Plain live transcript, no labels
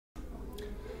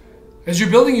As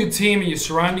you're building your team and you're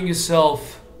surrounding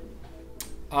yourself,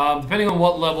 depending on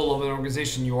what level of an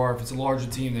organization you are, if it's a larger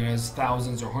team that has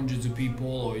thousands or hundreds of people,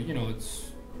 or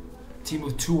it's a team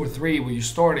of 2 or 3 where you're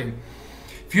starting,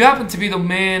 if you happen to be the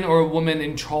man or a woman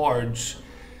in charge,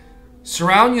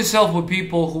 surround yourself with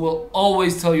people who will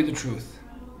always tell you the truth.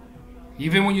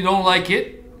 Even when you don't like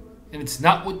it and it's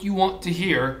not what you want to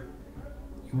hear,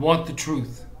 you want the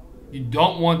truth. You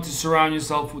don't want to surround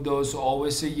yourself with those who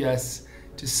always say yes,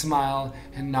 to smile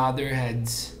and nod their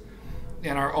heads,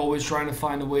 and are always trying to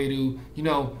find a way to,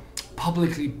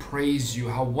 publicly praise you,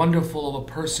 how wonderful of a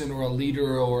person or a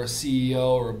leader or a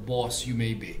CEO or a boss you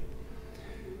may be.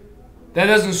 That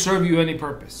doesn't serve you any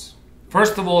purpose.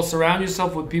 First of all, surround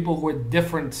yourself with people who are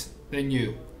different than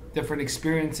you. Different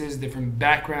experiences, different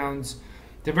backgrounds.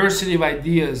 Diversity of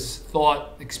ideas,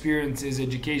 thought, experiences,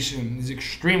 education is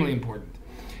extremely important.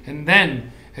 And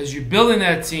then, as you're building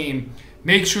that team,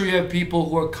 make sure you have people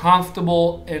who are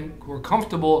comfortable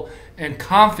and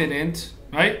confident,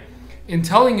 right, in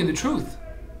telling you the truth.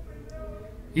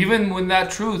 Even when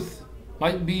that truth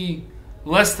might be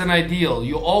less than ideal,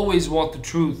 you always want the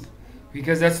truth,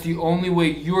 because that's the only way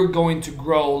you're going to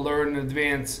grow, learn, and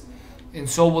advance, and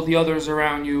so will the others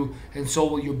around you, and so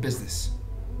will your business.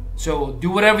 So do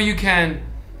whatever you can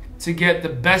to get the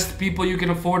best people you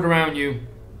can afford around you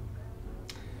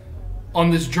on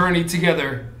this journey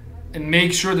together, and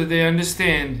make sure that they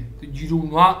understand that you do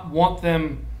not want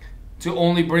them to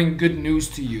only bring good news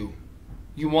to you.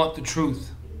 You want the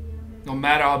truth, no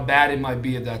matter how bad it might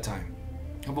be at that time.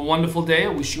 Have a wonderful day. I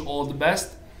wish you all the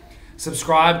best.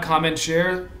 Subscribe, comment,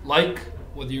 share, like,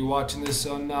 whether you're watching this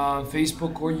on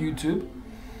Facebook or YouTube.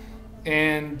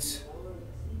 And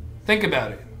think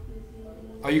about it.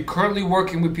 Are you currently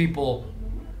working with people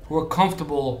who are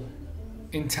comfortable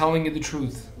in telling you the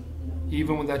truth,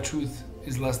 even when that truth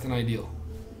is less than ideal?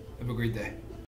 Have a great day.